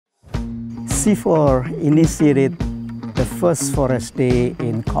CIFOR initiated the first Forest Day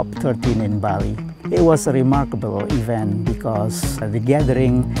in COP13 in Bali. It was a remarkable event because the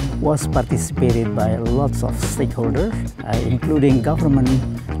gathering was participated by lots of stakeholders, including government,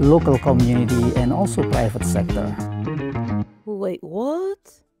 local community, and also private sector. Wait, what?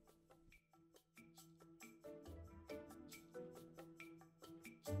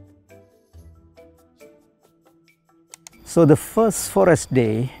 So the first Forest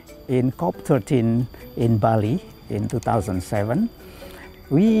Day in COP13 in Bali in 2007,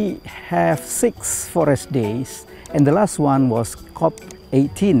 we have 6 forest days, and the last one was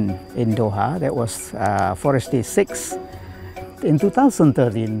COP18 in Doha. That was Forest Day 6. In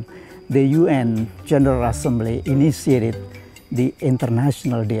 2013, the UN General Assembly initiated the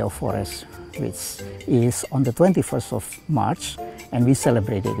International Day of Forests, which is on the 21st of March, and we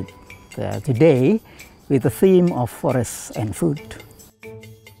celebrated it today with the theme of forests and food.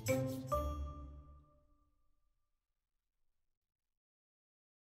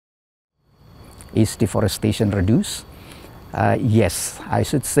 Is deforestation reduced? Yes, I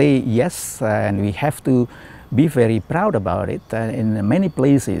should say yes, and we have to be very proud about it. In many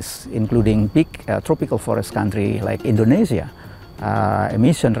places, including big tropical forest country like Indonesia,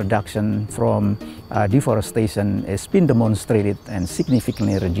 emission reduction from deforestation has been demonstrated and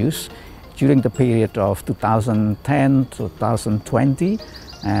significantly reduced during the period of 2010 to 2020,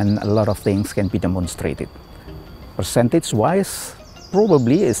 and a lot of things can be demonstrated. Percentage-wise,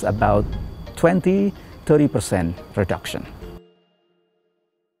 probably is about 20–30% reduction.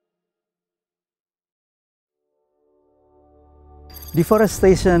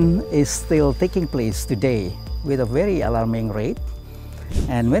 Deforestation is still taking place today with a very alarming rate.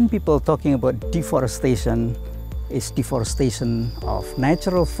 And when people talking about deforestation, it's deforestation of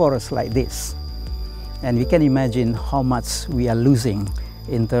natural forests like this. And we can imagine how much we are losing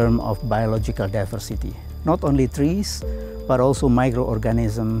in terms of biological diversity. Not only trees, but also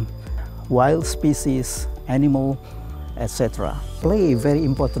microorganisms, wild species, animal, etc. play a very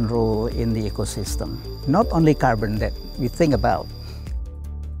important role in the ecosystem. Not only carbon that we think about.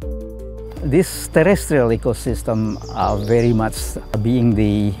 This terrestrial ecosystem are very much being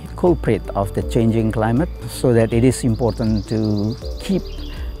the culprit of the changing climate, so that it is important to keep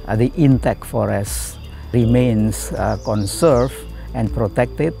the intact forest remains conserved and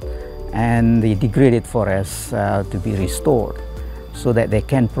protected, and the degraded forests to be restored, so that they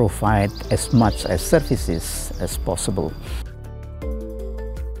can provide as much as services as possible.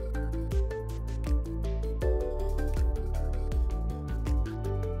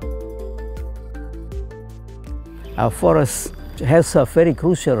 Our forest has a very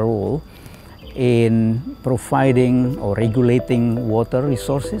crucial role in providing or regulating water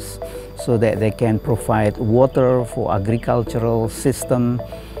resources, so that they can provide water for agricultural system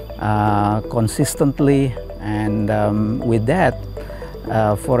consistently, and with that,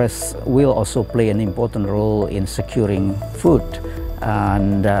 forests will also play an important role in securing food.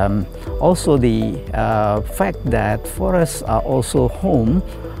 And also the fact that forests are also home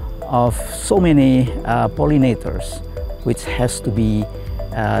of so many pollinators, which has to be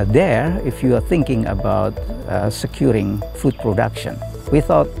there if you are thinking about securing food production.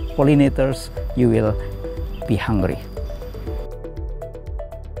 Without pollinators, you will be hungry.